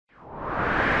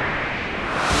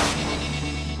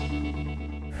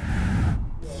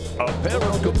A pair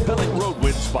of compelling road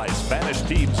wins by Spanish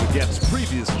teams against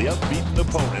previously unbeaten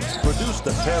opponents produced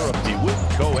a pair of bwin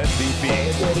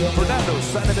co-MVPs. Fernandez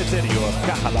Emeterio of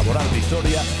Caja Laboral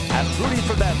Victoria and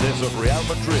Fernandez of Real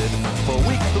Madrid for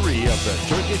Week 3 of the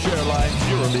Turkish Airlines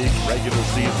EuroLeague regular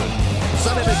season.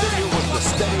 Emeterio was the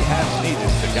steady hand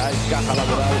needed to guide Caja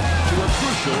Laboral to a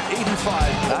crucial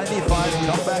 85-95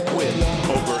 comeback win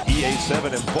over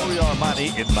EA7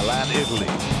 Emeterio in Milan,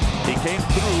 Italy. He came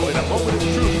through in a moment of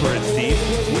truth for his team,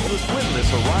 which was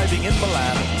winless arriving in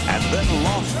Milan, and then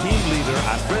lost team leader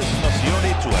Andres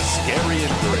Nocioni to a scary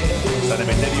injury.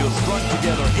 Emeterio strung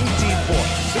together 18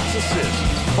 points, 6 assists,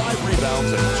 5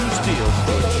 rebounds, and 2 steals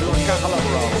to ensure Caja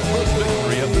Laboral's first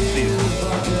victory of the season.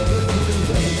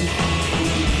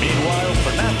 Meanwhile,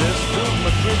 Fernandez filled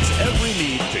Madrid's every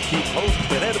need to keep host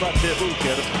Emeterio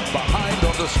behind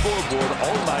on the scoreboard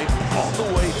all night on the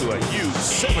way to a huge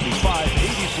 75-83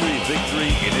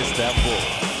 victory in Istanbul.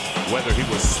 Whether he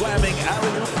was slamming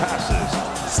alley-oop passes,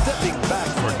 stepping back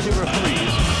for killer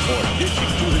threes, or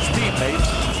dishing to his teammates,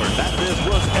 Fernandez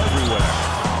was everywhere.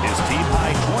 His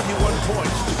team-high 21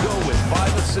 points to go with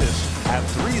 5 assists and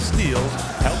 3 steals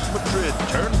helped Madrid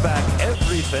turn back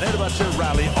every Fernandez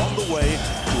rally on the way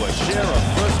to a share of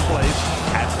first place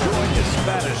and join his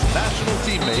Spanish national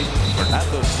teammate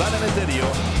Fernando Emeterio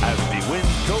as the